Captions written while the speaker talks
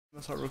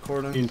I'll start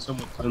recording. Seen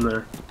someone's in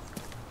there.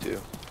 Dude.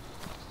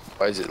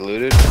 Why is it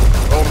looted?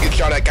 Oh, I'm getting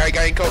shot at.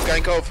 Guy in cove, Guy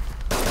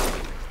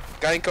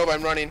in cove,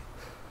 I'm running.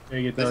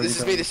 Hey, get down,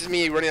 This is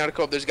me running out of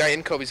cove. There's a guy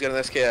in cove, he's got an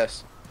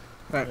SKS.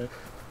 Alright.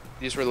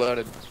 He just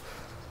reloaded.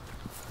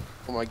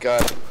 Oh my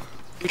god.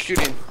 Who's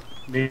shooting?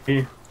 Me.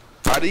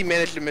 How did he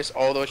manage to miss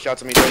all those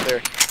shots at me right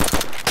there?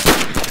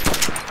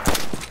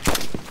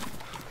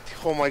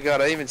 Oh my god,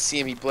 I didn't even see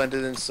him. He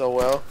blended in so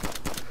well.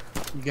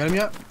 You got him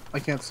yet? I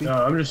can't see. No,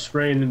 I'm just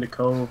spraying in the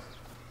cove.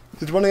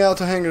 He's running out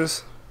to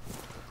hangars.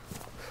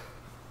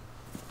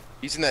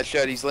 He's in that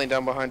shed. He's laying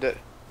down behind it.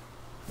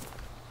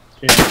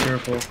 Okay, be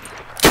careful.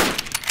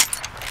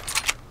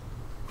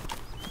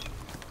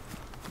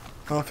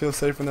 I don't feel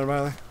safe in there,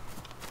 Riley.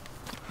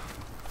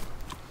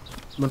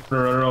 I'm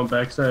gonna run around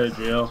backside of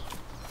jail.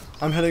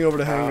 I'm heading over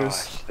to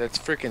hangars. Gosh, that's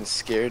freaking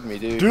scared me,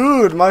 dude.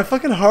 Dude, my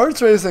fucking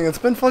heart's racing. It's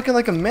been fucking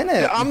like a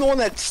minute. I'm the one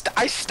that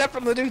I stepped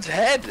on the dude's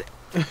head.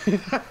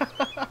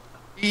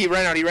 He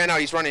ran out.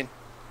 He's running.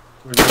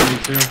 Where's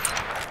running to?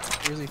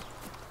 Where is he?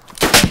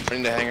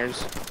 Running to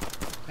hangars.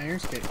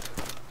 Hangars? Okay.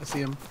 I see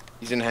him.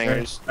 He's in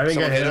hangars. I think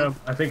Someone I hit him.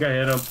 I think I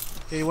hit him.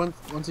 Hey,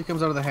 once he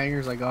comes out of the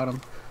hangars, I got him.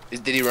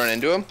 Did he run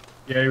into him?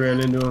 Yeah, he ran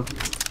into him.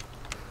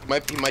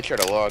 He might try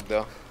to log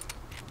though.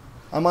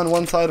 I'm on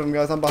one side of him,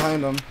 guys. I'm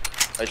behind him.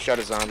 I shot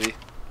a zombie.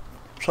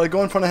 Should I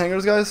go in front of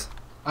hangars, guys?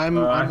 I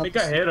think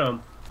I hit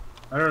him.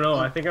 I don't know.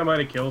 I think I might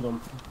have killed him.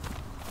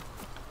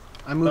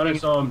 I'm Thought moving. I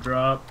saw him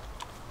drop.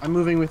 I'm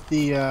moving with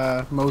the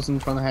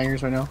Mosin from the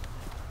hangars right now.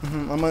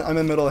 I'm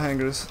in middle of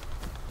hangars.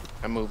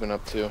 I'm moving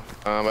up too.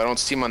 I don't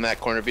see him on that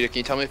corner. Vita, can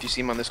you tell me if you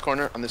see him on this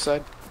corner, on this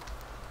side?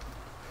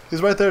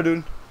 He's right there,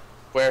 dude.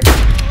 Where?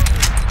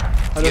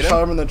 I just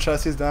shot him in the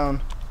chest. He's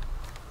down.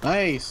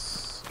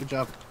 Nice. Good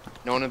job.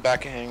 No one in the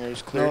back of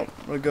hangars. Clear. No,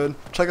 we're good.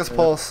 Check his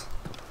pulse.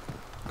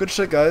 Good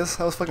shit, guys.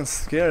 That was fucking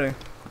scary.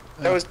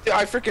 That was.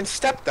 I freaking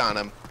stepped on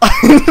him.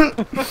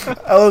 I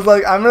was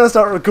like, I'm gonna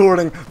start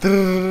recording.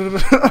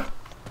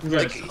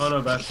 Like,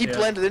 he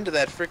blended into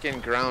that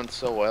freaking ground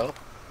so well.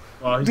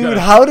 Wow, dude,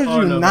 how did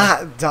you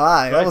not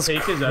die? That was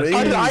take his crazy.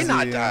 How did I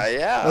not die?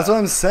 Yeah. That's what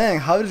I'm saying.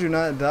 How did you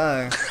not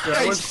die?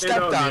 I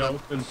stepped on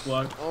him.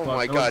 Oh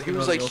my god, he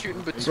was like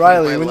shooting between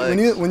Riley, my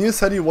legs. when you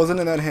said he wasn't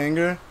in that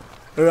hangar,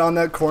 or on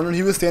that corner,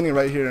 he was standing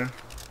right here,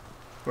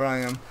 where I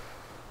am.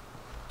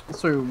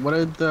 Sorry, what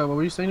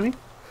were you saying to me?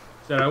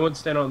 Said I wouldn't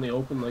stand out in the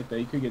open like that.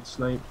 You could get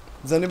sniped.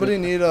 Does anybody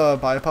need a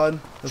bipod?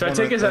 Should I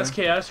take his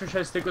SKS or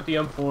should I stick with the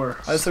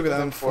M4? I stick with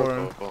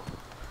M4.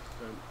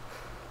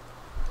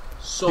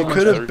 So he much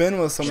could better. have been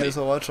with somebody,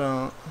 so watch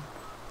out.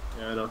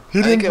 Yeah, I know.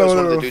 He didn't know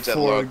there were dudes that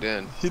four. logged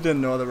in. He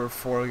didn't know there were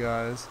 4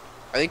 guys.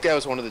 I think that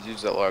was one of the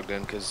dudes that logged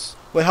in, cause.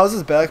 Wait, how's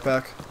his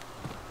backpack?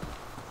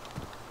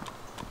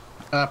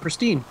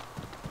 Pristine.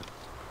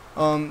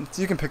 So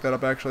you can pick that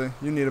up actually.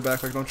 You need a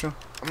backpack, don't you?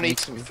 I'm gonna eat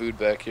some food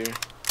back here.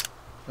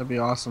 That'd be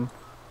awesome.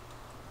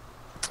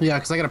 Yeah,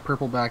 because I got a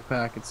purple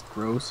backpack. It's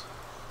gross.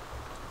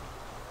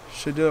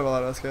 She did have a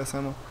lot of SKS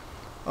ammo.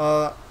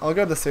 I'll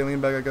grab the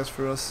saline bag, I guess,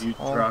 for us. You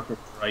drop him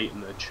right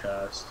in the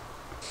chest.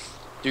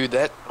 Dude,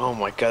 oh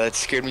my god, that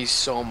scared me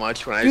so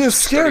much when Dude, it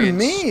scared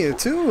me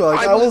too.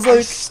 Like I was I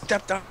like,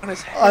 stepped on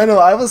his head. I know,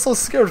 I was so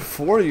scared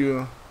for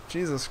you.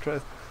 Jesus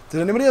Christ.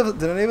 Did any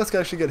of us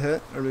actually get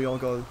hit, or did we all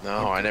go?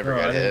 No, I never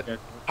got hit.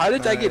 How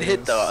did I get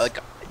hit though? Like,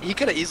 he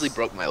could have easily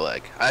broke my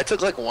leg. I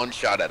took like one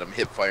shot at him,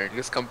 hip fire, and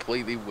just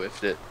completely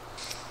whiffed it.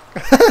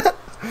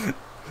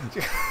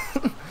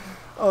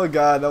 Oh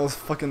god, that was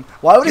fucking.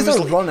 Why would he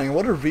start running?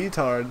 What a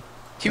retard.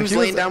 He was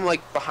laying down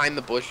like behind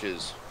the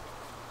bushes.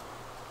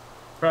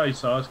 Probably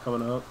saw us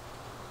coming up.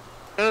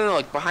 No,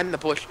 like behind the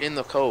bush in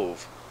the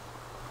cove.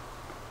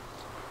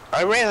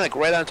 I ran like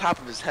right on top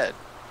of his head.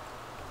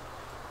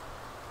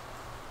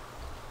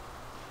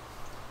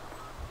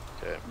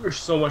 Okay. There's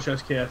so much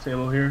SKS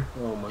ammo here.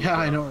 Oh my god. Yeah,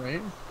 I know,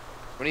 right?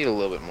 We need a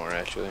little bit more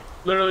actually.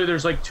 Literally,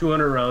 there's like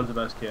 200 rounds of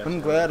SKS. I'm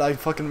glad I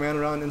fucking ran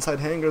around inside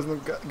hangars and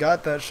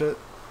got that shit.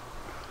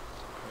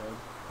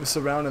 We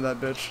surrounded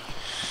that bitch.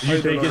 Did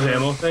you take his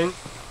ammo thing?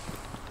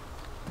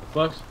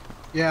 Flux?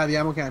 Yeah, the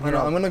ammo can.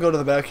 I'm gonna go to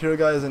the back here,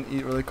 guys, and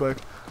eat really quick.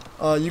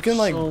 You can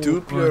like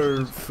dupe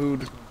your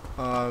food,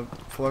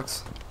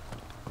 Flux.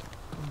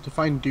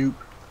 Define dupe.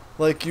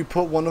 Like you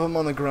put one of them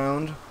on the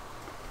ground.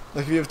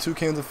 Like if you have 2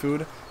 cans of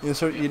food, you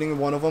start eating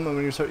one of them, and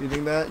when you start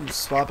eating that, you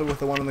swap it with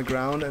the one on the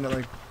ground, and it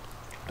like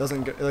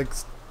doesn't get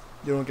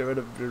you don't get rid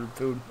of your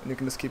food, and you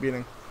can just keep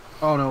eating.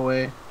 Oh no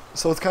way.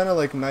 So it's kind of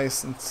like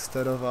nice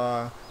instead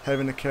of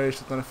having to carry a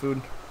shit ton of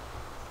food.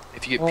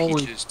 If you get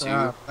peaches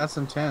too. That's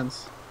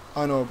intense.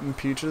 I know,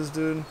 peaches,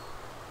 dude.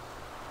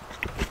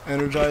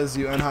 Energize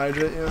you and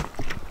hydrate you.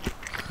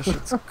 That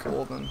shit's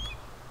golden.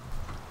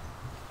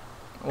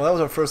 Well, that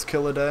was our first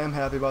kill of the day. I'm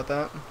happy about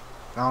that.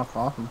 Oh,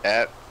 awesome.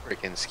 That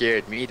freaking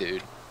scared me,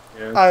 dude.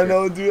 Yeah, I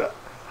know, dude.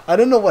 I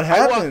didn't know what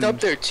happened. I walked up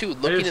there too,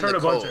 looking in the cove. I heard a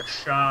bunch of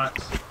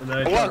shots. And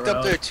then I walked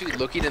up there too,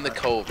 looking in the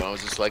cove, and I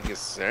was just like,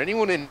 "Is there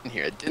anyone in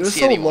here?" I didn't see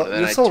so anyone. And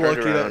then you're I so turned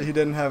lucky around. that he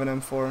didn't have an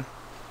M4.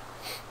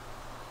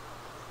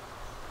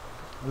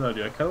 No,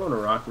 dude, I kind of want to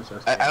rock this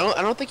SKS.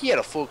 I don't think he had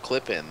a full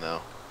clip in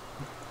though.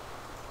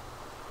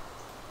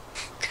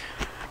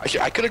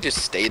 I could have just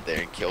stayed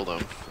there and killed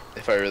him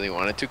if I really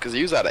wanted to, because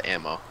he was out of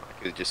ammo. I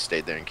could have just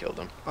stayed there and killed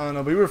him. I don't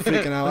know, but we were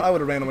freaking out. I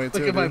would have ran away too.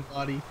 Look at my Dude.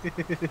 body.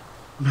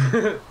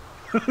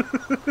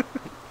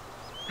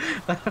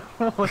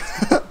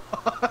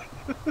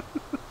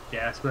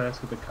 Gas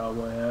mask with the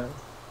cowboy hat.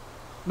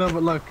 No,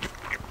 but look.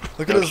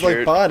 Look No at his like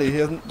shirt. body. He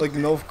hasn't like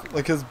no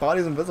like his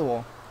body's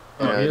invisible.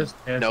 Oh, Yeah, he has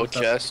pants no and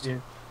stuff. chest. Yeah.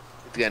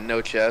 He's got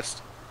no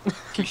chest.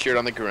 T-shirt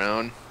on the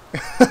ground.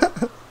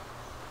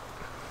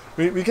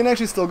 We can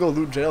actually still go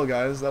loot jail,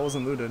 guys. That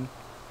wasn't looted.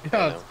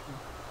 Yeah. know.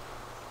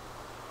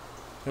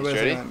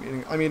 Everybody's ready?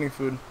 like, I'm eating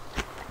food.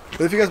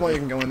 But if you guys want, you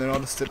can go in there. I'll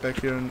just sit back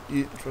here and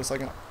eat for a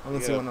second.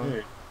 Unless you Yeah. want to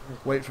Hey,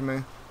 wait for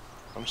me.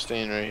 I'm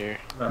staying right here.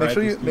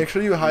 Make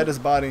sure you hide his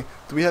body.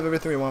 Do we have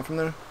everything we want from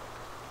there?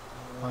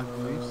 I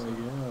believe so.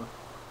 Yeah.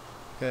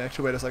 Okay,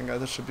 actually, wait a second, guys.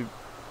 This should be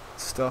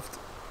stuffed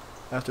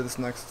after this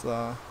next.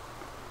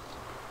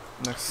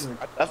 Next.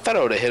 I thought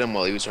I would have hit him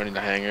while he was running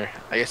the hangar.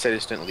 I guess I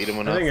just didn't lead him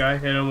I enough. think I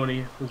hit him when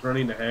he was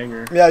running the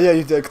hangar. Yeah,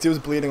 you did. Cause he was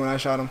bleeding when I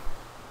shot him.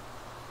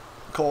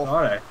 I Cole.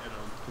 thought I hit him.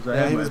 'Cause I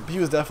Yeah, had he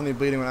was definitely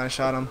bleeding when I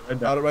shot him. I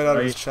Right out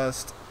of his I-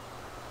 chest.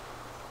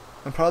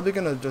 I'm probably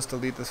gonna just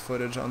delete this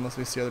footage unless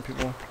we see other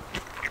people.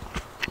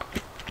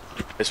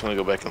 I just want to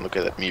go back and look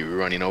at me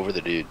running over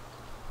the dude.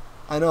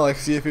 I know, like,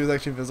 see if he was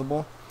actually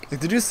visible. Like,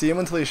 did you see him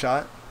until he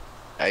shot?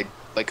 I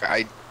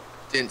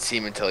didn't see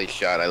him until he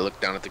shot. I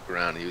looked down at the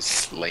ground and he was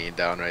just laying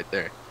down right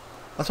there.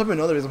 That's probably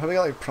another reason. Probably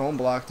got like prone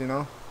blocked, you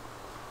know?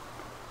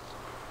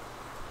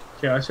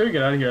 Okay, I should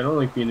get out of here. I don't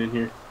like being in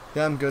here.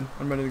 Yeah, I'm good.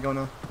 I'm ready to go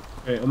now.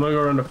 Okay, I'm gonna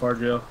go run to far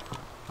jail.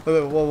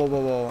 Wait,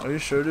 whoa. Are you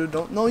sure, dude?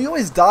 Don't. No, you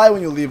always die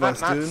when you leave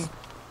us, Not dude.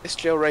 this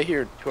jail right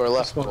here to our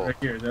left. This one Cole. right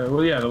here.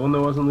 Well, yeah, the one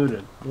that wasn't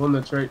looted. The one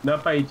that's right,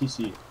 not by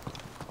ATC.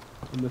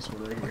 And this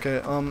one right here.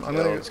 Okay, I'm Yeah,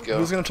 gonna. let's go.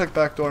 Who's gonna check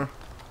back door?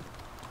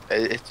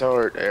 It's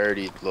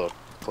already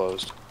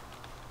closed.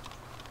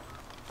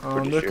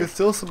 Pretty There sure. could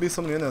still be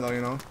somebody in there though,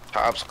 you know.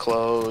 Top's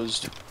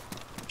closed.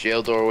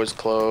 Jail door was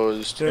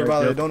closed. Here, Yeah,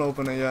 Riley, yeah. don't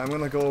open it yet. I'm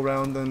gonna go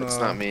around and. It's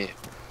not me.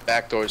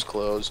 Back door's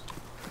closed.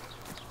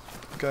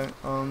 Okay.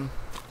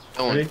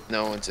 Ready?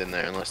 No one's in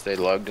there unless they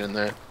logged in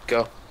there.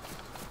 Go.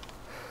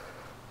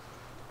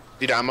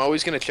 Dude, I'm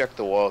always gonna check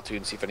the wall too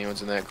and see if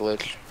anyone's in that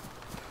glitch.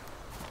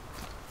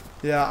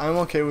 Yeah, I'm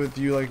okay with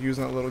you like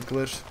using that little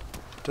glitch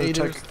to Hey,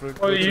 check there's-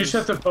 for. Well, you just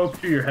glitches. have to poke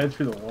through your head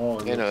through the wall.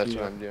 And Yeah, no, you'll that's see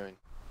what it. I'm doing.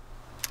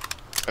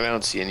 I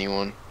don't see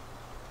anyone.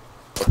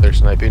 Oh, they're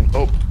sniping.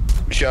 Oh,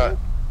 shot.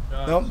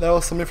 Nope, that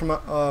was somebody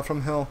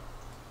from Hill.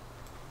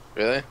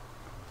 Really?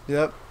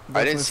 Yep.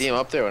 I didn't see him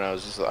up there when I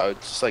was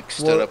just like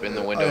stood Well, up in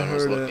the window I and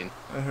was heard looking.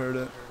 I heard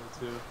it.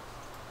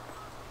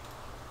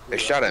 They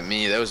shot at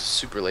me. That was a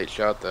super late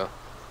shot though.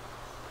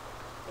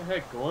 What the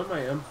heck? Go on my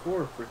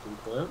M4 freaking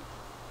clip.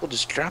 Well,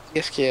 just drop the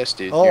SKS,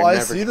 dude. Oh, You're I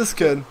never see gonna this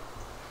do it. kid.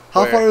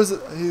 How Where? far is it?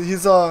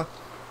 He's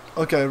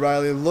Okay,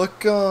 Riley,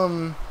 look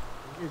I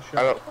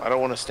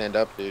don't want to stand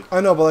up, dude.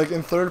 I know, but like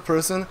in third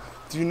person,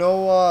 do you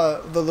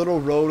know the little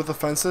road with the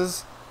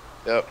fences?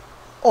 Yep.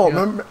 Oh,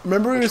 Yeah.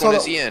 remember we Which saw one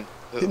that? is he in?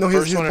 The No,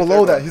 first he's one or below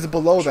third that. one? He's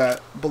below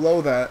that.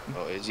 Below that.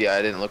 Oh, yeah,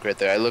 I didn't look right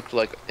there. I looked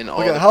like in all.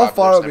 Okay, the how popular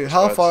far are we? sniper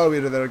How spots. far are we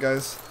to there,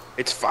 guys?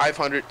 It's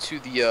 500 to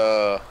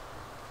the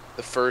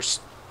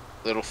first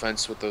little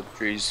fence with the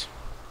trees.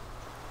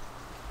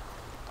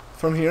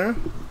 From here?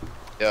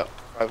 Yep,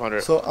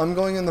 500. So I'm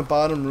going in the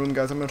bottom room,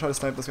 guys. I'm gonna try to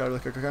snipe this guy really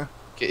quick, okay?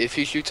 Okay, if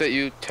he shoots at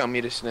you, tell me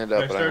to stand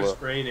up, I and I start will.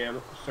 spraying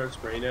ammo. Start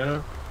spraying at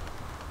him.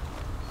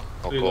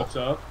 Oh, So he cool. looks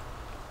up.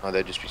 Oh,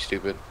 that'd just be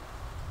stupid.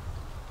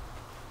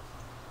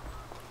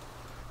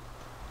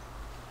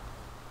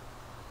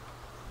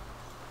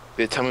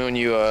 Tell me when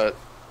you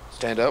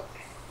stand up.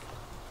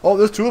 Oh,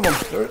 there's two of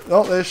them.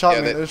 No, they shot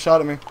Yeah, me. They shot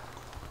at me.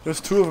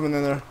 There's two of them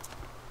in there.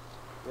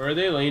 Where are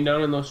they? Laying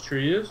down in those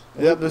trees?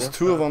 Yep, there's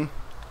two of them.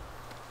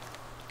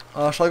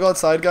 Shall I go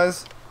outside,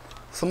 guys?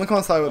 Someone come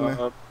outside with me.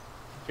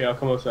 Okay, I'll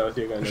come outside with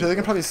you guys. Actually, they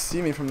can probably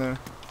see me from there.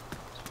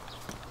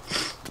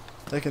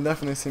 They can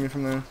definitely see me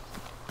from there.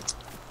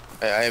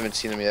 I haven't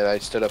seen him yet. I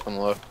stood up and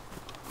looked.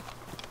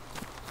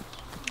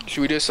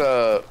 Should we just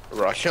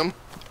rush him?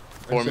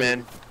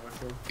 Four-man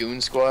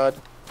goon squad.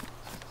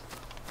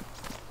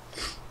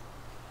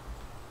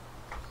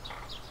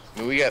 I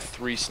mean, we got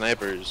 3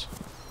 snipers.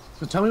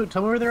 So tell me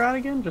where they're at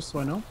again, just so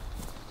I know.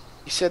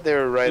 He said they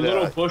were The right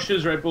little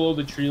bushes right below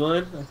the tree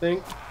line, I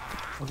think.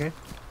 Okay.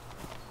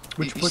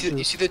 Which you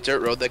bushes? see the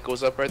dirt road that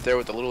goes up right there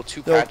with the little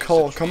 2 Yo, patches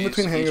Cole, of come trees?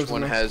 between hangars Each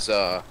one with me. has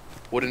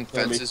wooden me.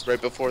 fences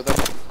right before them.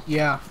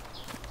 Yeah.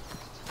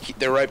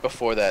 They're right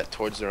before that,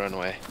 towards the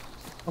runway.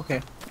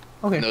 Okay.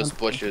 Okay. And those sounds good.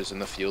 bushes in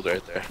the field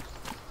right there.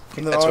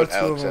 And there That's are what two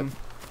Alex of them.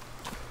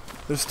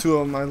 There's 2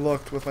 of them. I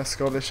looked with my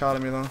scope. They shot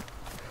at me though.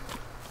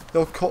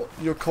 Yo,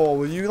 Cole,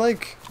 will you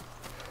like?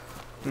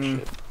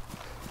 Shit.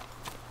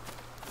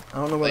 I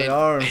don't know where they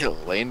are.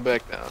 I'm Laying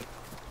back down.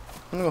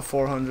 gonna go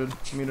 400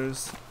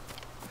 meters.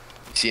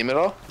 You see him at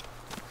all?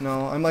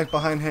 No, I'm like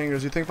behind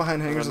hangars. You think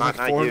behind hangars is not, like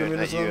not 400 you,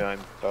 meters? not you. though? I'm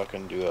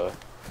talking to I'm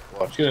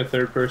watch. just gonna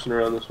third person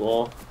around this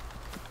wall.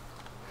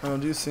 Oh,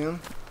 do you see him?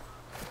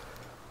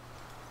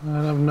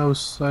 I have no.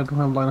 I don't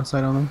have line of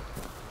sight on them.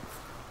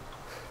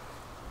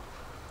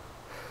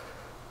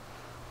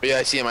 But yeah,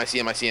 I see him. I see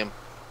him. I see him.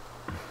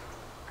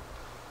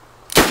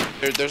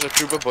 There's a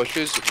group of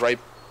bushes right.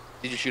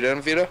 Did you shoot at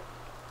him, Vito?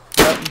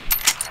 Yep.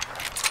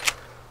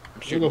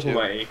 I'm gonna go put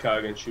my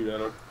ACOG and shoot at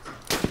him.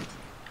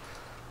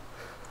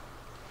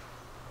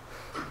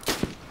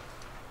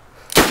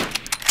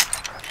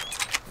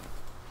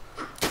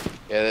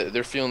 Yeah,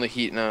 they're feeling the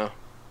heat now.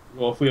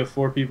 Well, if we have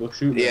 4 people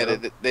shooting. Yeah,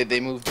 they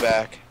moved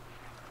back.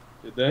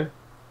 Did they?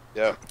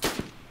 Yeah.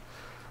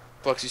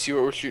 Flux, you see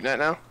what we're shooting at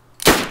now?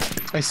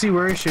 I see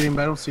where he's shooting,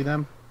 but I don't see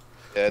them.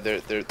 Yeah,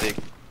 they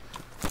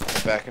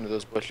back into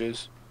those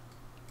bushes.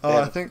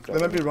 Oh, I think they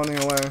might be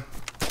running away.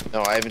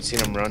 No, I haven't seen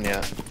them run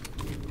yet.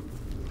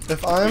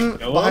 If I'm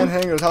behind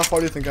hangars, how far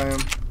do you think I am?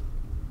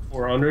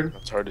 400.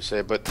 It's hard to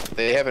say, but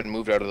they haven't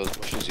moved out of those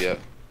bushes yet.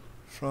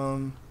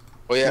 From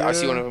Oh yeah, here, I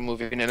see one of them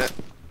moving in it.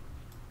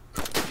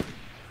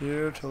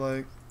 here to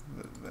like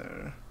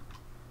there.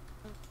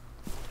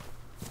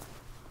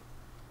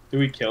 Did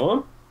we kill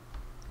him?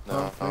 I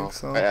don't think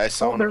so. I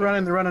saw Oh, one. they're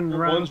running, they're running, they're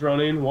running. One's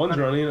running. One's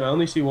running. I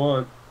only see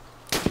one.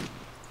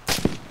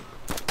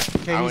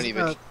 Okay, I wouldn't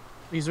even.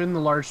 he's in the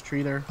large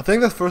tree there. I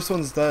think the first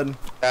one's dead.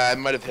 I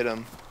might have hit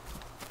him.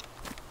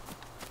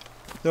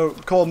 Yo,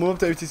 Cole, move up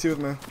to ATC with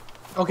me.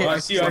 Okay, Oh, I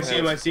see him. I see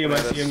him. I see him. I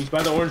see him. He's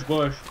by the orange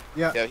bush.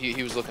 Yeah,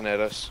 he was looking at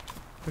us.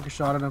 Took a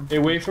shot at him. Hey,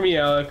 wait for me,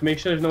 Alec. Make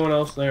sure there's no one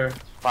else there.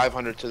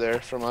 500 to there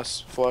from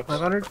us, Flux.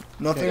 500?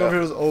 Nothing Yeah. over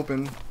here is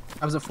open.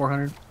 I was at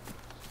 400.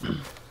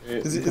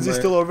 Is he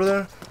still over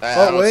there? I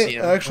Oh don't wait, see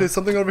him. actually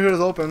something over here is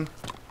open.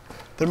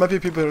 There might be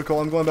people here,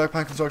 Cole. I'm going back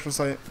behind construction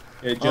site.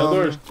 Yeah, jail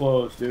door is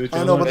closed, dude.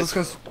 I know, but Jail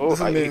this Oh,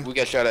 is me. we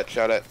got shot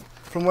at.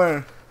 From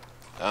where?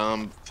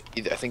 I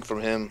think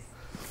from him.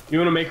 You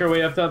want to make our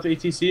way up to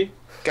ATC?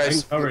 Guys,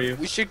 I can cover you.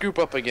 we should group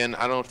up again.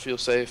 I don't feel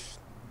safe.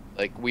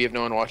 Like, we have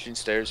no one watching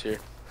stairs here.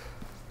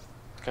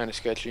 Kind of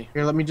sketchy.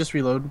 Here, let me just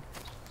reload.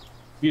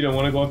 You don't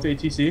want to go up to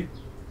ATC?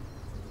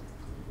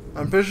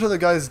 I'm pretty sure the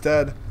guy's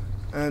dead.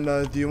 And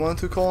do you want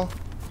to, Cole?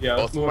 Yeah,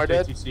 let's Both move of up them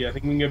to are dead? ATC. I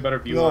think we can get a better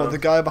view No, on the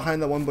him. guy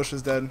behind that one bush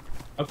is dead.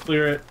 I'll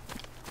clear it.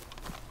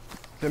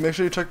 Yeah, make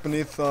sure you check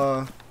beneath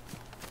beneath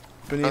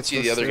don't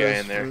see the other guy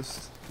stairs in there.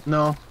 first.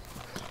 No.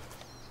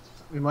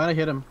 We might have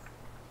hit him.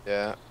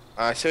 Yeah.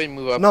 I say we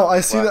move up. No,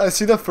 I see left. I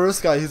see the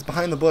first guy. He's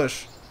behind the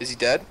bush. Is he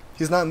dead?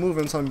 He's not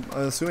moving, so I'm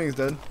assuming he's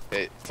dead.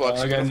 Okay,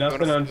 Flux, I you got wanna-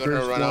 nothing you on wanna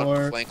first run out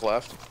floor. flank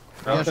left?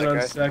 Nothing that on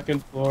guy.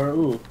 second floor.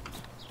 Ooh.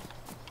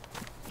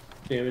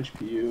 Damage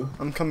PU.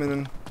 I'm coming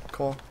in,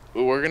 Cole.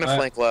 Ooh, we're gonna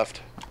flank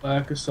left.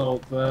 Black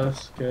assault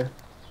vest. Okay.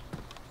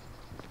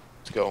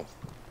 Let's go.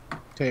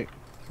 Okay.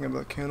 I think I have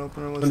a can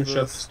opener. I'm What's gonna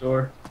shut this? this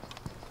door.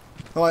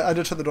 Oh, I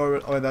did shut the door.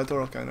 Oh, wait, that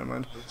door. Okay, never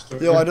mind. This door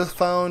Yo, here. I just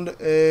found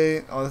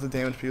a. Oh, that's a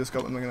damage PU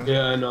scope. I'm gonna.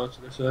 Yeah, I know. That's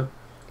what I said.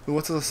 Ooh,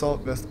 what's this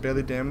assault vest?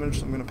 Barely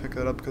damaged. I'm gonna pick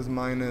that up because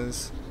mine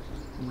is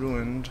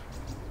ruined.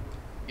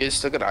 You guys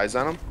still got eyes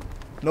on him?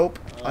 Nope,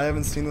 I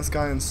haven't seen this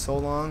guy in so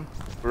long.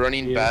 We're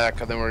running Yeah. back,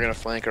 and then we're gonna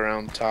flank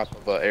around top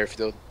of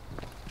airfield.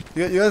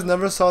 You guys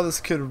never saw this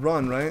kid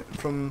run, right?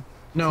 From.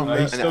 No. He's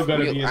And still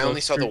gotta be in I only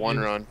those saw the one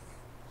trees. run.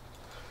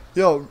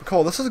 Yo,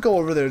 Cole, let's just go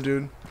over there,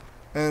 dude.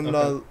 And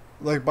Okay.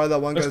 like by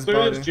that one Let's guy's clear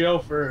body. this jail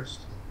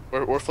first.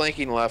 We're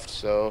flanking left,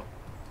 so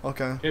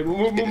Okay. Okay, move,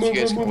 move, if move,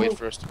 you guys move, can move, wait move.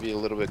 for us to be a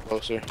little bit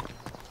closer.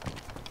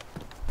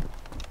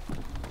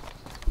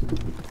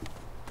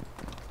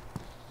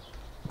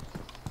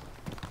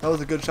 That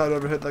was a good shot.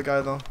 Whoever hit that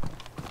guy though.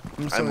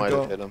 I'm just I gonna might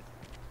go. have hit him.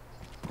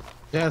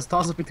 Yeah, it's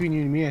toss up between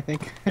you and me, I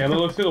think. Yeah, I'm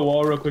gonna look through the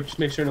wall real quick, just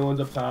make sure no one's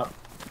up top.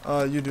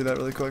 You do that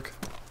really quick.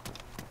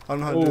 I don't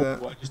know how to do that.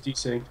 Oh, I just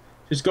desynced.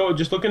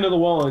 Just look into the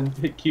wall and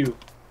hit Q.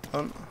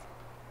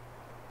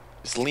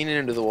 Just lean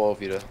into the wall,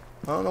 Vita.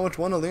 I don't know which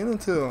one to lean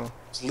into.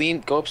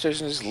 Just go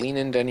upstairs and just lean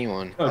into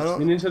anyone. No, I just don't-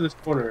 lean into this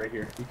corner right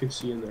here. You can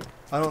see in there.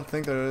 I don't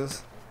think there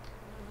is.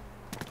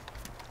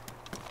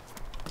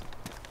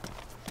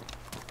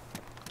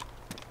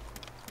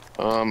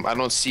 I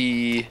don't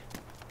see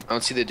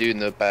the dude in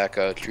the back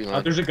tree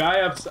line. There's a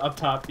guy up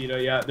top, Tito.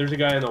 Yeah, there's a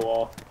guy in the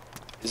wall.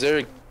 Is there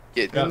a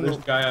Yeah, there's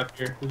a guy up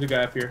here. There's a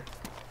guy up here.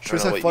 Should we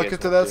I don't know say what fuck you guys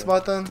it to wanna that do.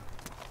 spot then?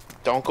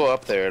 Don't go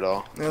up there at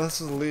all. Yeah, let's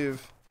just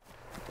leave.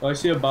 Oh, I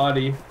see a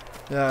body.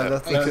 Yeah,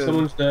 that's the kid.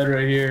 Someone's dead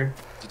right here.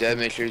 He's dead.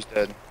 Make sure he's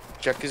dead.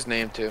 Check his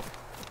name too.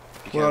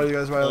 If you Where are can. you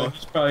guys, Oh, Riley?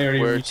 he's probably already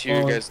Where two of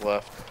you respawned. guys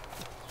left?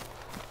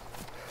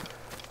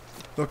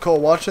 Yo, Cole,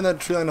 watching that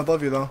tree line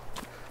above you though.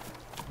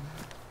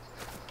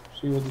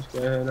 See what this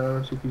guy had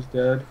on. See if he's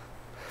dead.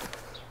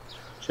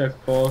 Check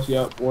pulse.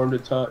 Yep, warm to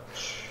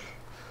touch.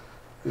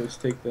 Let's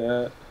take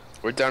that.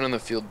 We're down in the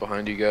field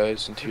behind you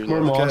guys and to your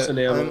More left. moss and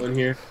ammo I'm- in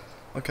here.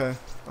 Okay.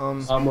 A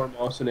lot more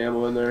moss and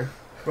ammo in there.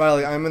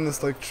 Riley, I'm in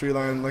this like tree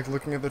line, like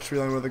looking at the tree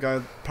line where the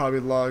guy probably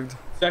logged.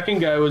 Second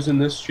guy was in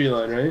this tree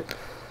line, right?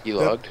 He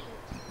logged.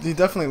 He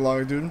definitely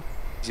logged, dude.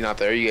 Is he not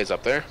there? You guys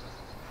up there?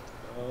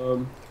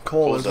 Cole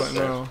Cole's is up right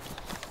there. now.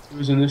 He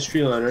was in this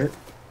tree line, right?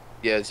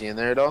 Yeah, is he in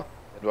there at all?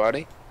 Dead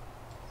body?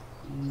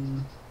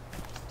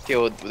 Okay,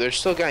 well, there's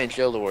still a guy in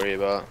jail to worry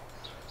about.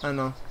 I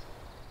know.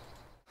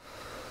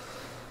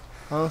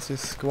 Honestly,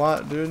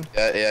 squat, dude.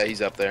 Yeah,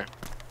 he's up there.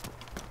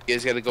 You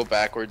guys gotta go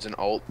backwards and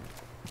alt.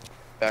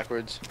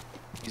 Backwards.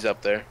 He's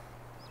up there.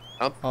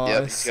 Oh, Oh,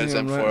 yep, I he's see got his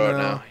him M4 right out now.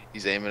 now.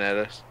 He's aiming at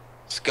us.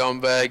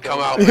 Scumbag, come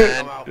out,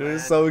 man. You're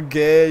so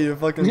gay, you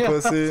fucking Yeah,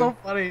 pussy. that's so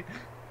funny.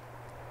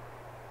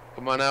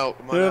 Come on out.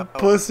 Come on You're a out.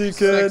 pussy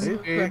kid.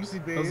 Sexy,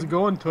 babe. How's it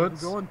going,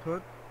 Toots? Woo,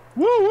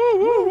 Woo, woo,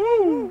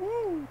 woo,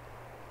 woo.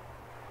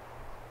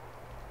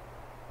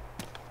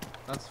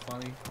 That's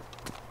funny.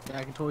 Yeah,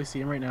 I can totally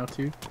see him right now,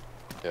 too.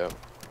 Yep.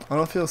 I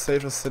don't feel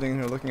safe just sitting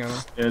here looking at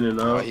him. In and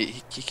Oh, out.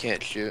 he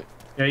can't shoot.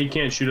 Yeah, he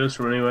can't shoot us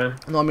from anywhere.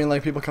 No, I mean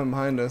like people come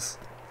behind us.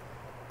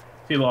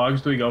 If he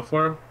logs, do we go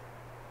for him?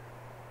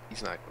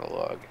 He's not gonna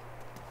log.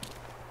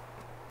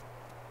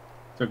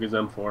 Took his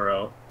M4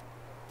 out.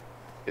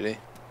 Did he?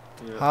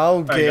 Yeah. How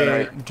I got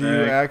gay it. do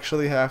you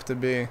actually have to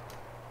be?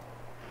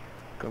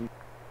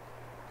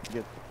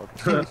 Get the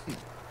fuck.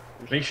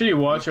 Make sure you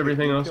watch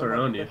everything else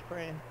around you.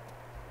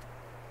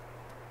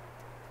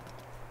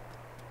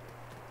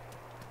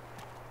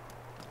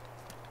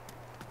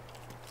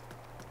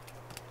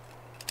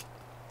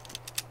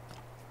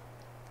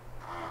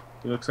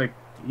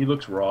 He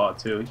looks raw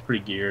too. He's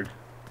pretty geared.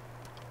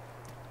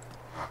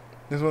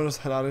 You just want to just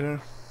head out of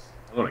here?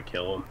 I want to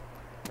kill him.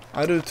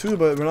 I do too,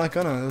 but we're not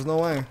gonna. There's no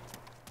way.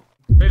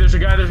 Hey, there's a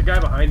guy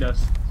behind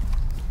us.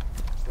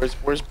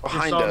 Where's I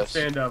behind just saw him us?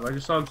 stand up. I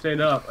just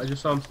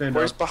saw him stand up.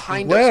 Where's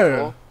behind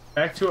Where?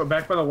 us, Cole?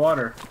 Back by the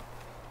water.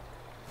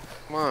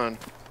 Come on.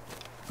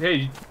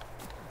 Hey,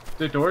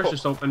 the door's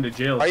just open to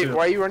jail too.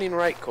 Why are you running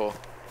right, Cole?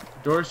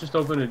 The door's just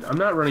open to. I'm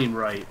not running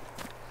right.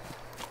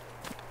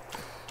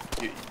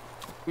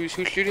 Who's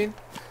shooting?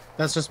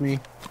 That's just me.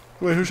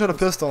 Wait, who shot a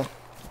pistol?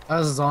 That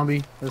was a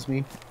zombie. That's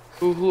me.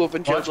 Who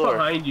opened jail Watch door?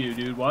 behind you,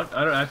 dude. What?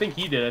 I think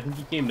he did. I think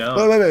he came down.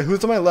 Wait. Who's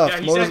to my left? Yeah,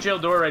 he's Motors- at jail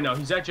door right now.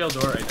 He's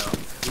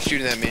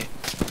Shooting at me.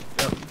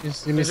 Yep.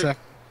 Just give me a sec.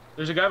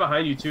 There's a guy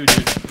behind you too,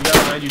 dude. There's a guy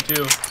behind you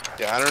too.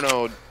 Yeah, I don't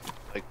know.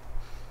 Like,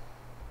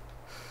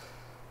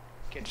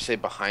 can't just say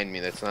behind me.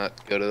 That's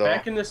not good at all.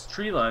 Back in this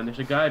tree line, there's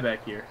a guy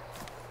back here.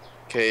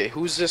 Okay,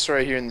 who's this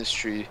right here in this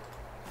tree?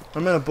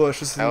 I'm in a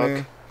bush. This is Alec.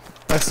 me.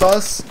 I saw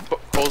us.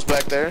 Cole's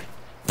back there.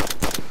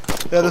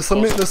 Yeah, there's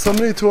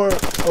somebody to our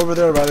over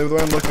there, Riley. The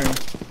way I'm looking.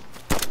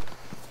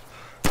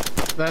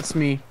 That's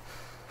me.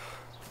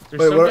 There's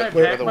Wait, some where- guy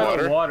where- back by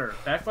the water.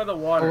 Back by the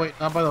water. Oh, wait,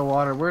 not by the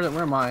water. Where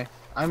am I?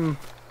 I'm...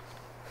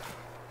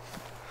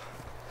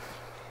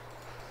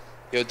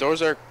 Yo,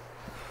 doors are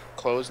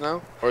closed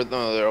now? Or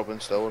no, they're open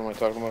still. What am I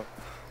talking about?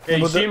 Hey,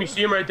 you But see him? You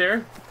see him right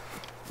there?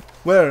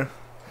 Where?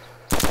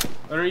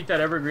 Underneath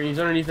that evergreen. He's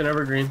underneath an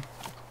evergreen.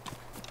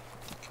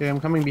 Okay, I'm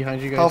coming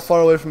behind you guys. How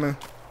far away from me?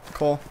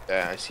 Cole.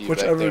 Yeah, I see you Which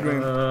back evergreen?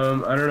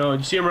 there. I don't know.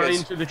 You see him running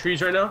Yes. through the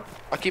trees right now?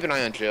 I'll keep an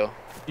eye on jail.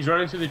 He's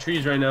running through the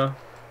trees right now.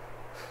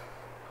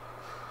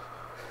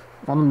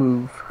 On the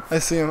move. I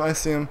see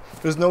him.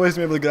 There's no way he's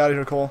gonna be able to get out of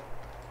here, Cole.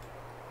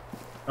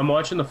 I'm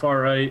watching the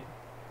far right.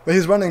 Wait,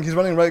 he's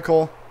running right,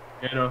 Cole.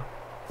 Yeah, I know.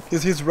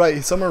 He's right.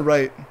 He's somewhere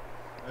right.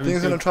 I think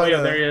he's gonna try yeah,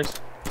 to- there he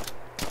is.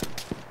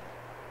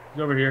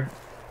 He's over here.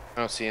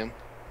 I don't see him.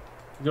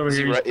 He's over Is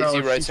he here. right- is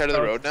he right side of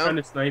the road now? Trying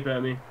to snipe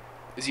at me.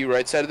 Is he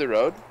right side of the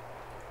road?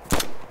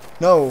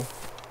 No.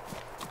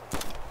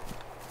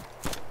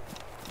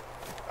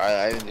 I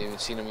haven't even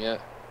seen him yet.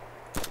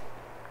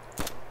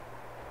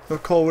 So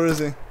Cole, where is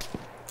he?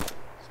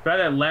 It's by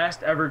that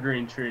last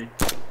evergreen tree.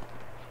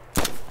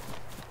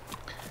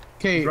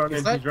 Okay, He's running.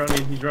 is that...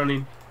 He's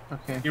running.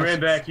 Okay. He ran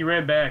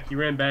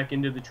back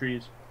into the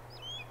trees.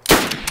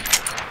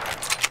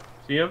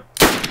 See him?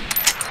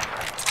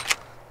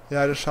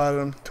 Yeah, I just shot at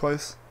him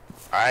twice.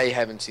 I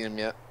haven't seen him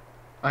yet.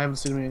 I haven't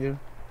seen him yet, dude.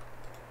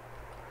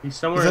 He's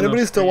somewhere Is in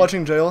anybody those still trees.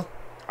 watching jail?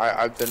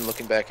 I've been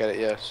looking back at it,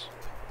 yes.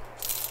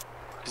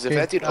 Because if Okay,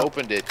 that dude now-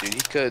 opened it,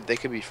 dude, they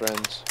could be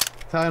friends.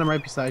 Italian, I'm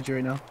right beside you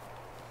right now.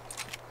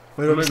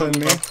 Wait, I'm over gonna beside go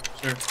me. move up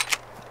closer.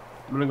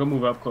 I'm gonna go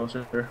move up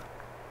closer.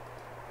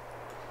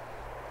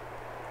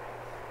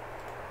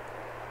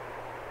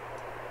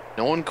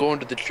 No one go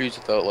into the trees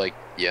without, like,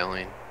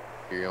 yelling.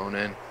 You're going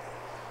in.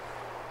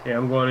 Okay,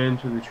 I'm going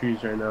into the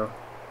trees right now.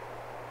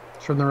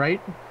 From the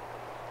right?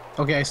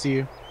 Okay, I see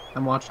you.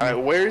 I'm watching.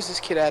 Alright, where is this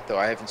kid at, though?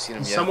 I haven't seen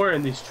him He's yet. somewhere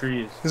in these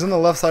trees. He's on the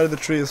left side of the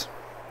trees,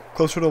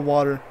 closer to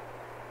water.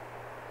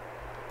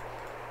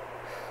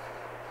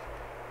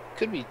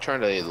 Could be trying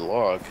to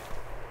log.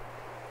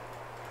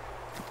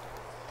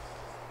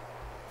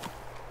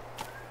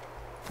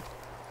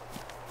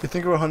 You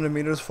think we're 100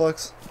 meters,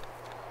 Flex?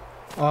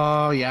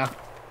 Oh, yeah.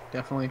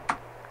 Definitely.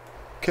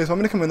 Okay, so I'm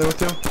gonna come in there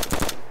with you.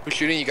 Who's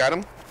shooting? You got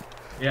him?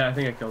 Yeah, I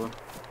think I killed him.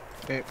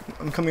 Okay,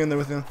 I'm coming in there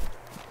with you.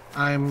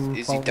 I'm... Is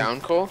he following-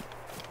 down, Cole?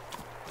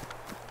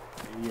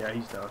 Yeah,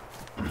 he's down.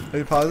 Are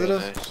you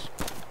positive? Okay, nice.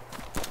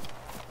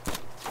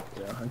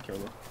 Yeah, I killed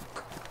him.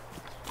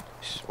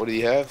 What do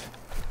you have?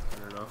 I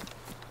don't know.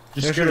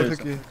 Yeah, Just sure, scared I of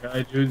think this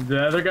guy, dude.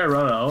 The other guy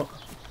run out.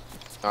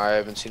 I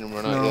haven't seen him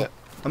run out No. yet.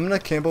 I'm gonna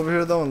camp over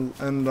here though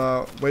and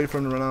wait for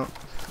him to run out.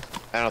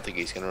 I don't think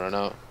he's gonna run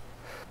out.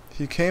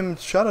 He came and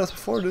shot at us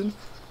before, dude.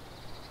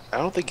 I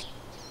don't think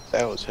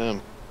that was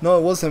him. No,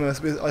 it was him.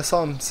 I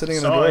saw him sitting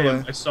in the Saw doorway.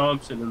 him. I saw him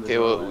sitting in the Okay,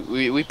 well,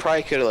 doorway. we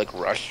probably could have, like,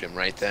 rushed him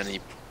right then. He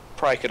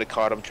probably could have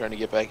caught him trying to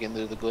get back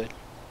into the glade.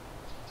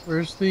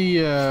 Where's the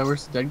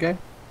dead guy?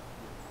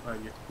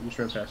 Behind you. You just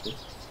ran past me.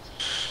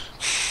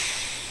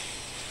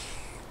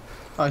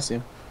 Oh, I see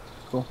him.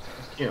 You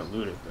can't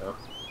loot it though.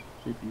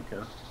 See if you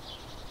can.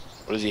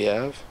 What does he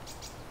have?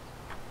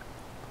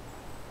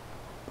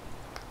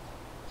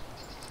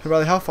 Hey,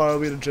 Riley, how far are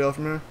we to jail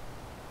from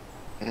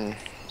here?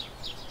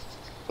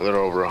 A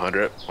little over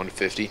 100,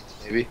 150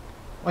 maybe.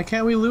 Why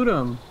can't we loot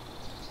him?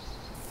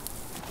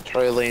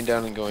 Try laying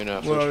down and going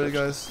up. Where are you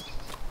guys?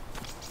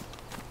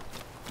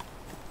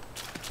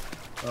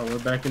 Oh, we're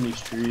back in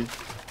these trees.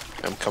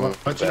 I'm coming.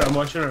 I'm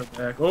watching our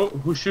back. Oh,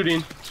 who's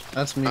shooting?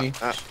 That's me.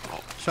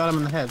 Shot him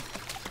in the head.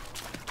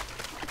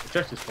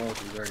 Check his phone.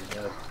 He's already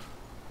dead.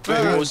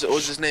 What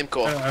was his name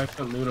called? I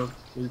couldn't loot him.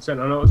 He said,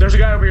 "Oh no, there's a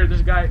guy over here.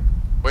 There's a guy."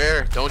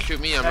 Where? Don't shoot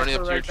me. I'm running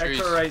up to your Back trees.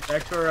 to our right.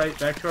 Back to our right.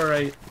 Back to our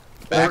right.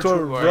 Back to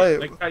our right.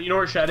 Like, you know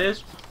where Shed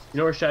is? You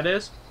know where Shed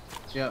is?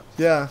 Yeah.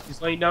 Yeah.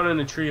 He's laying down in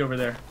the tree over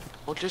there.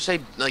 Well, just say,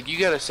 like, you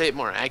gotta say it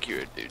more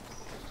accurate, dude.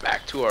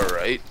 Back to our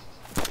right.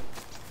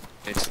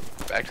 It's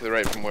back to the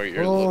right from where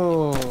you're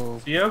looking. Oh.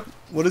 See him?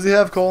 What does he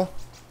have, Cole?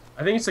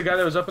 I think it's the guy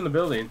that was up in the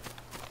building.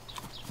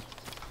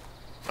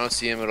 I don't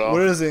see him at all.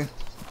 Where is he?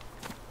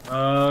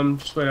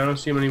 Just wait. I don't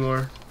see him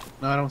anymore.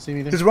 No, I don't see him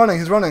either. He's running.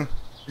 He's running.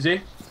 Is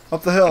he?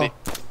 Up the hill. Ready?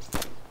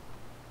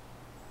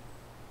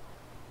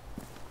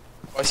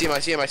 Oh, I see him. I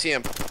see him. I see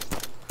him.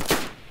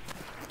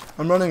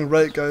 I'm running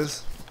right,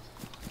 guys.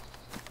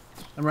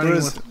 I'm running Where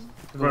is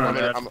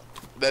with.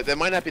 That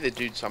might not be the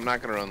dude, so I'm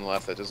not gonna run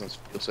left. That doesn't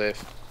feel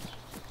safe.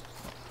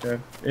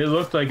 Okay. It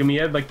looked like him. He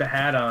had like the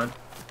hat on.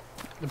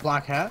 The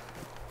black hat?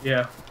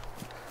 Yeah.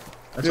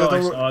 That's Do you all I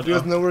guys know, saw. do you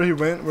guys know where he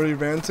went? Where he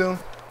ran to?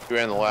 He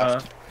ran the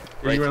left.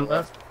 Did you Right run to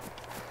left?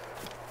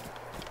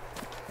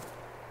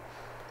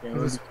 Yeah,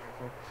 Who's- be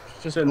careful.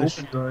 Just in the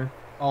open. tree line.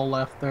 All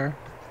left there.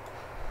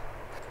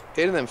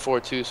 Hitting them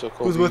 4-2, so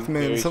Cole. Who's be with me?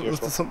 very Was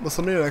careful. was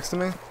somebody next to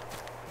me?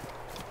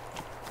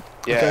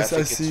 Yeah, Okay, I, so I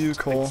think see it's- you, I think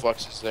Cole.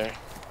 Flux is there.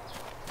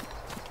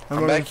 I'm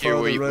running back here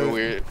where, farther right.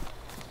 where we.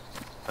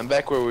 I'm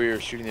back where we were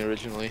shooting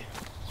originally.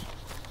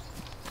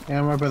 Yeah,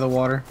 I'm right by the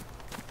water.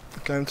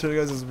 Okay, I'm to you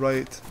guys'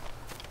 right.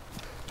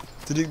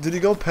 Did he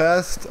go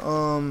past I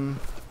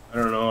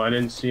don't know. I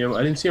didn't see him.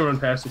 I didn't see him run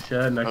past the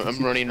shed. And I'm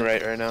running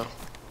right now.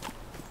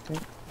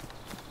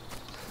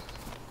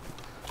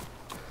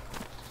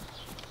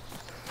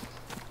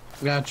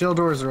 Yeah, jail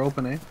doors are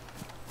open, eh?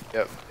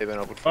 Yep, they've been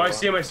open for Oh, a I while.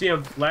 see him. I see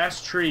him.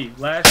 Last tree.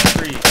 Last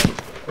tree.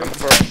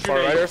 Far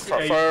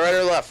right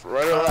or left?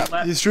 Right or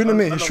left? He's shooting at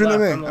me. On He's the shooting at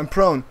left, me. I'm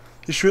prone.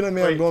 He's shooting at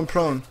me. I'm Wait. going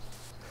prone.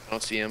 I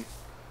don't see him.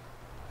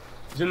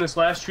 He's in this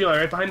last tree line,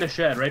 right behind the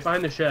shed. Right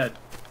behind the shed.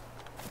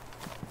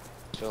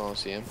 Still don't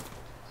see him.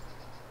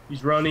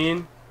 He's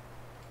running.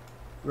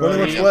 Running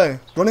which Running. way?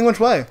 Running which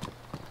way?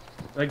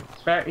 Like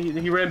back.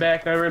 He ran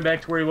back. And I ran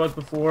back to where he was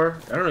before.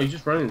 I don't know. He's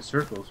just running in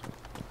circles.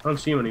 I don't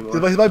see him anymore.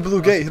 He's by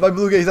Blue Gate. He's by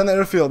Blue Gate. He's on the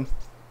airfield.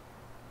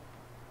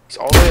 He's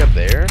all the way up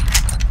there.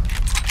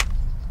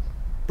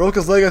 Broke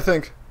his leg, I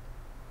think.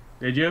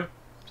 Did you?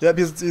 Yep,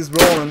 he's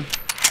rolling.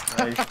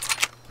 Nice.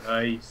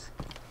 Nice.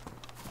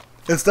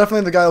 It's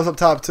definitely the guy that was up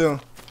top too.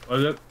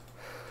 Was it?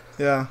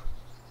 Yeah.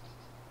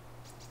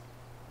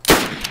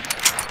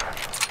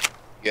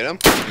 Get him?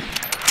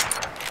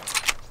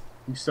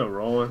 He's still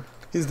rolling.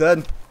 He's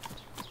dead.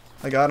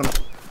 I got him.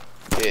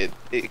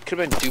 It could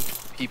have been two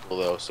people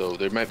though, so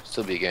there might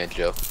still be a guy in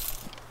jail.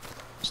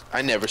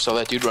 I never saw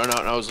that dude run out,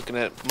 and I was looking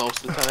at it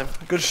most of the time.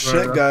 Good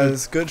shit,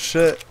 guys. Good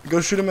shit.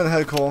 Go shoot him in the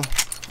head, Cole.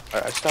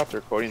 I stopped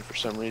recording for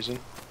some reason.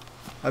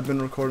 I've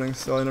been recording,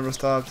 so I never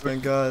stopped.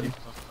 Thank God.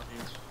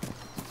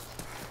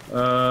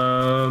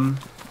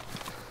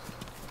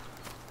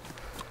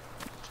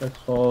 Check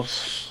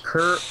pulse.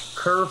 Kerr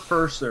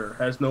Furser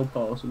has no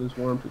pulse and is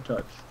warm to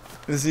touch.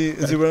 Is he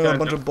wearing a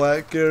bunch of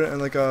black gear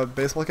and like a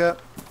baseball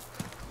cap?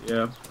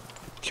 Yeah.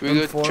 Can we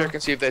go M4? check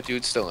and see if that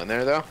dude's still in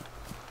there though?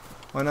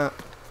 Why not?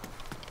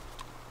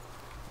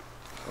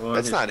 Well,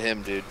 That's not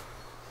him, dude.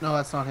 No,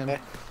 that's not him. Eh.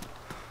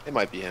 It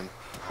might be him.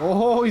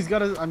 Oh, he's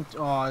got his. His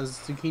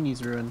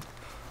zucchini's ruined.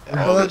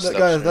 Oh, this that stuff's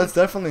guys, ruined. that's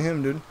definitely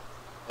him, dude.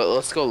 But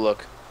let's go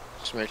look.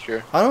 Just make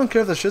sure. I don't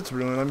care if the shit's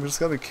ruined. I'm just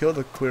gonna kill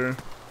the clear.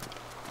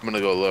 I'm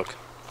gonna go look.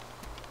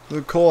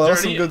 Look, Cole, that was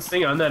Is there some good.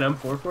 anything on that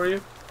M4 for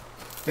you?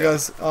 You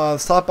guys,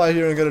 stop by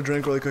here and get a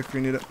drink really quick if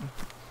you need it.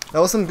 That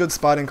was some good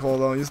spotting, Cole,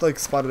 though. You just like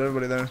spotted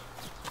everybody there.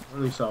 I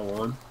only saw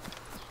one.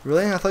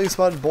 Really? I thought you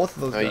spotted both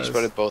of those No, guys. you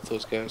spotted both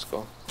those guys.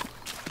 Cool.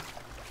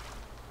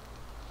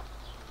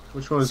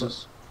 Which one is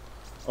this?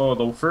 Oh,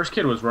 the first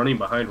kid was running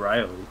behind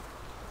Riley.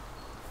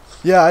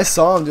 Yeah, I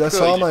saw him, dude. I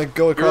saw him Your- like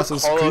go across. It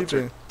was callouts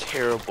creepy. are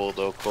terrible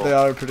though, Cole. They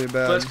are pretty So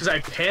bad. that's because I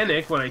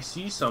panic when I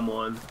see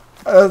someone.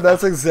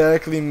 That's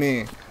exactly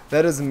me.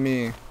 That is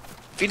me.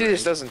 Vita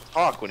just doesn't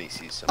talk when he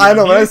sees something. I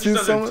know, when I He see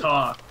just someone. doesn't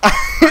talk.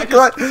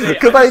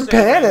 Because I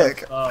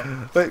panic.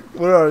 Wait,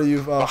 where are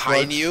you? Behind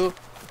Flex? you.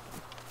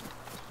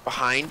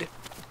 Behind.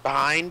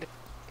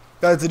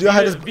 Guys, did you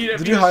hide this? Vita-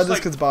 Did you Vita's hide this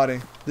like- kid's body?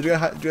 Did you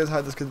guys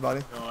hide this kid's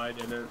body? No, I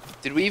didn't.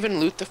 Did we even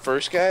loot the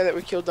first guy that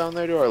we killed down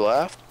there to our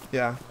left?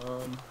 Yeah.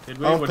 Did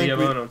we? I don't What do you think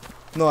have on him?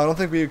 No, I don't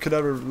think we could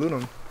ever loot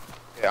him.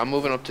 Yeah, I'm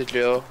moving up to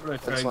jail. I'm gonna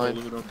try That's and fine.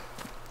 go loot him.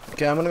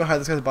 Okay, I'm gonna go hide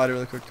this guy's body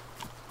really quick.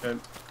 Okay.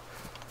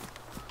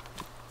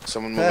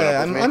 Someone moving Hey,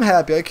 up with me. I'm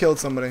happy. I killed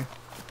somebody.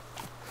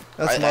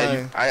 That's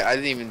I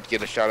didn't even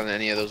get a shot on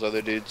any of those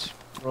other dudes.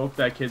 Broke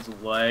that kid's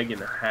leg in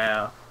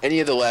half. Any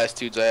of the last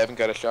dudes I haven't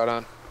got a shot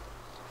on.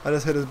 I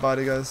just hit his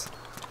body, guys.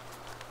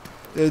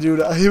 Yeah,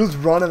 dude, he was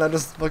running. I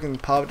just fucking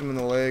popped him in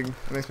the leg.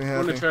 It makes me I'm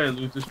happy. gonna try and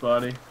loot this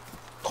body.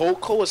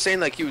 Cole was saying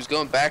like he was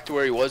going back to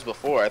where he was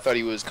before. I thought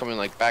he was coming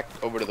like back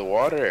over to the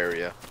water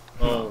area.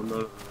 Oh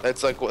no.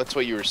 That's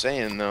what you were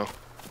saying though.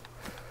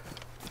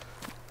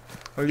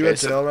 Are you Okay, at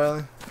jail,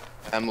 Riley?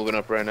 I'm moving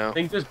up right now. I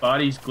think this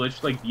body's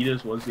glitched like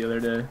Vita's was the other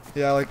day.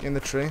 Yeah, like in the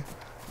tree.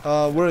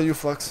 Where are you,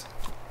 Flux?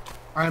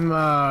 I'm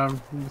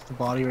with the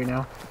body right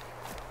now.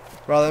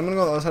 Riley, I'm gonna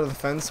go on the other side of the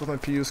fence with my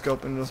PU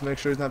scope and just make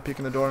sure he's not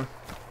peeking the door.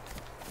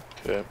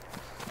 Okay.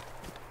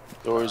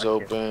 Door's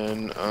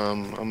open.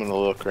 I'm gonna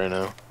look right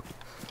now.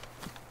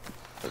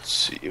 Let's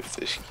see if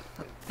this.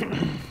 He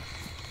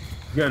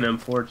got an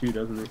M4 too,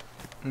 doesn't he?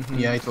 Mm-hmm.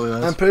 Yeah, he totally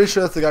does. I'm pretty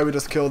sure that's the guy we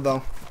just killed,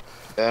 though.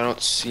 I don't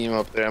see him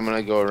up there. I'm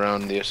gonna go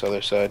around this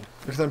other side.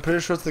 Because I'm pretty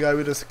sure it's the guy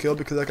we just killed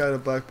because that guy had a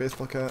black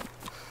baseball cap.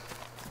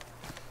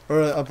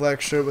 Or a black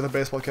shirt with a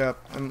baseball cap.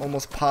 I'm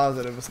almost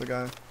positive it's the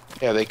guy.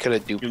 Yeah, they could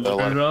have duped You a look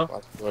lot at it all?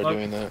 of people are Fuck.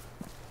 doing that.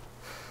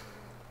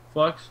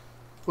 Flux,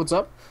 What's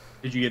up?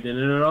 did you get in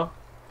it at all?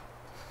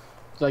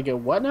 Did I get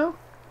what now?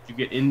 Did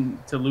you get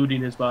into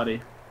looting his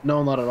body?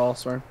 No, not at all,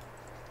 sir.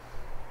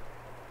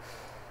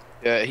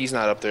 Yeah, he's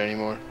not up there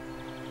anymore.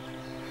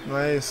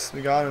 Nice,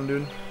 we got him,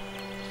 dude.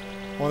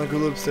 Wanna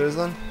go upstairs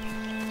then?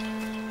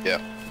 Yeah.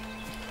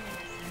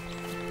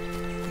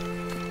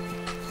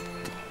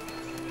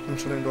 I'm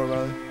shutting the door,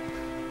 Riley.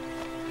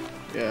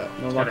 Yeah,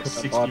 no Got luck a with that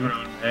 60 body.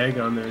 round mag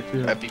on there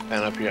too. Epic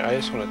pen up here. I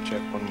just want to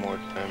check one more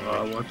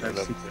time. Watch that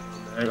 60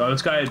 round mag. Oh,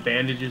 this guy had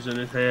bandages in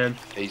his hand.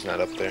 He's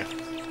not up there.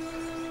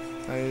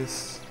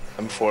 Nice.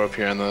 I'm 4 up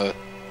here on the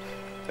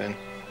thing.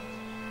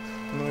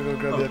 I'm gonna go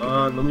grab the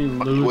epic. Let me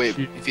loot Wait,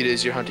 you. if it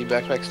is your hunting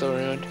backpack still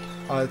around?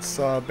 It's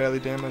barely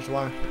damaged.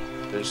 Why?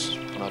 There's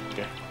one up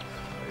here.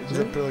 Does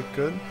it look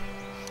good?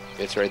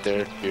 It's right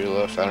there to your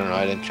left. I don't know.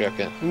 I didn't check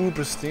it. Ooh,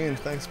 pristine.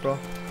 Thanks, bro.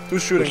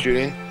 Who's shooting? Who's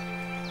shooting?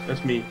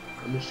 That's me.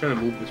 I'm just trying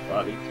to move this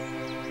body.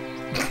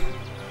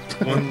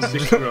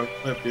 160 round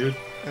clip, dude.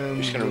 And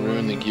You're just gonna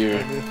ruin the gear.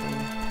 everything.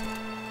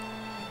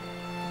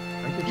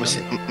 I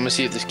can I'm gonna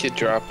see if this kid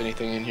dropped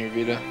anything in here,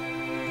 Vita.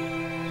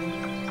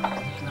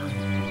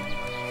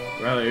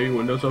 Riley, are your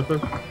windows open?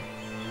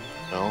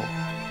 No.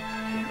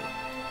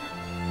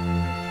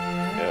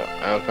 Yeah,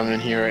 I'll come in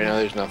here right now.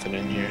 There's nothing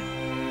in here.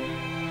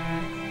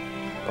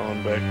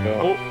 Going back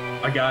out. Oh,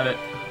 I got it.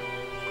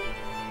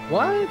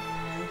 What?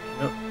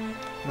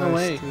 No Nice,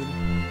 way. dude.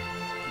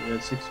 Yeah,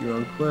 60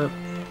 round clip.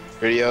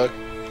 Ready out?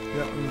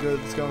 Yeah, I'm good.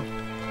 Let's go.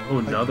 Oh,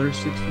 another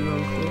 60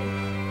 round clip.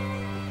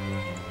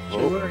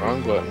 Oh,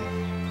 wrong button.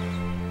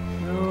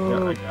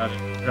 Yeah, I got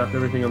it. Dropped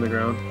everything on the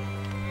ground.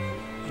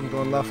 I'm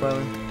going left,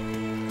 Riley.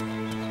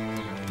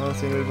 I don't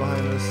see anybody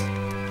behind us.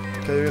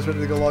 Okay, you guys ready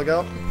to go log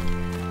out?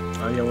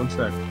 Yeah, one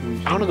sec.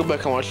 I wanna go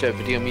back and watch that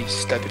video of me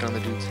stepping on the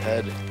dude's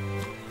head.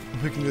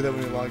 We can do that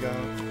when we log out.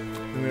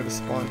 Then we have a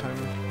spawn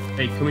timer.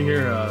 Hey, come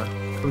here.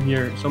 Come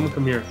here. Someone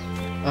come here.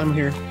 I'm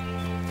here.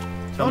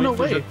 Tell Oh, me no, if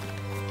there's wait.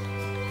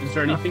 Is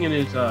there anything in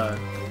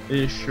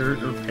his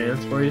shirt or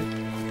pants for you?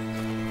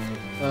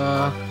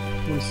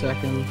 1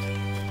 second.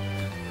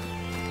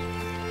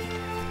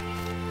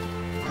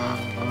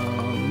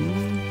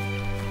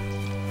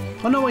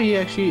 Oh no, wait, he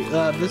actually,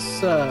 just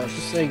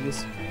saying,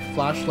 this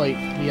flashlight,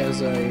 he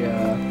has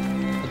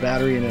a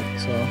battery in it,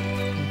 so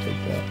I'll take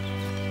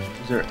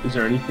that. Is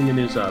there anything in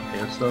his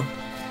pants though,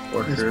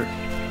 or His- shirt?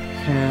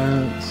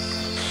 Pants.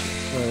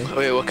 Wait.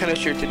 Wait, what kind of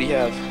shirt did he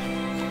have?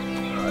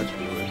 Oh, that's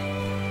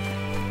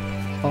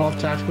weird. All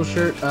tactical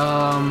shirt,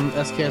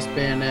 SKS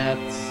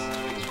bayonets,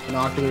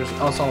 binoculars,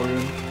 all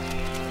ruined.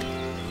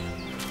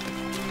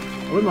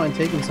 I wouldn't mind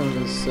taking some of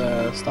his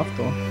stuff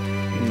though,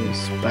 in his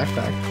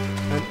backpack.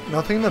 And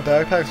nothing in the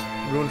backpack's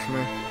ruined for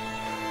me.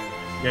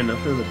 Yeah,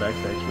 nothing in the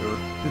backpack's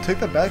ruined. You take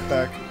the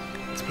backpack.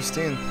 It's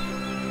pristine.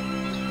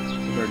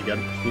 I've already got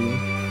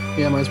it.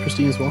 Yeah, mine's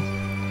pristine as well.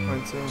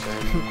 Mine too.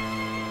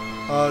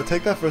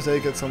 Take that first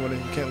aid kit, somebody.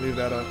 You can't leave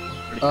that up.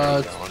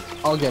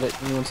 I'll get it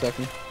in 1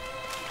 second.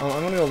 I'm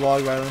gonna go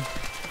log, Riley.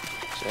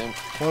 Same.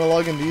 Wanna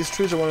log in these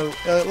trees or wanna...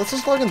 let's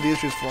just log in these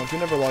trees for once. We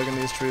never log in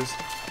these trees.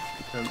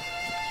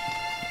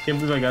 Can't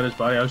believe I got his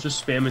body. I was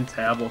just spamming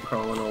tab while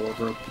crawling all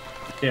over him.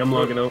 Okay, I'm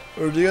logging out.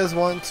 Or do you guys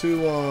want to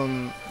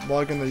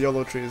log in the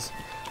YOLO trees?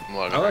 I'm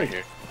logging I like right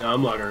here. No,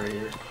 I'm logging right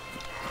here.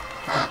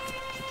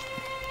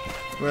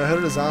 We're ahead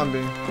of the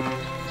zombie.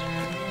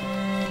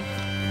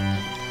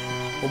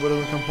 Hope it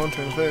doesn't come punch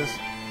her in the face.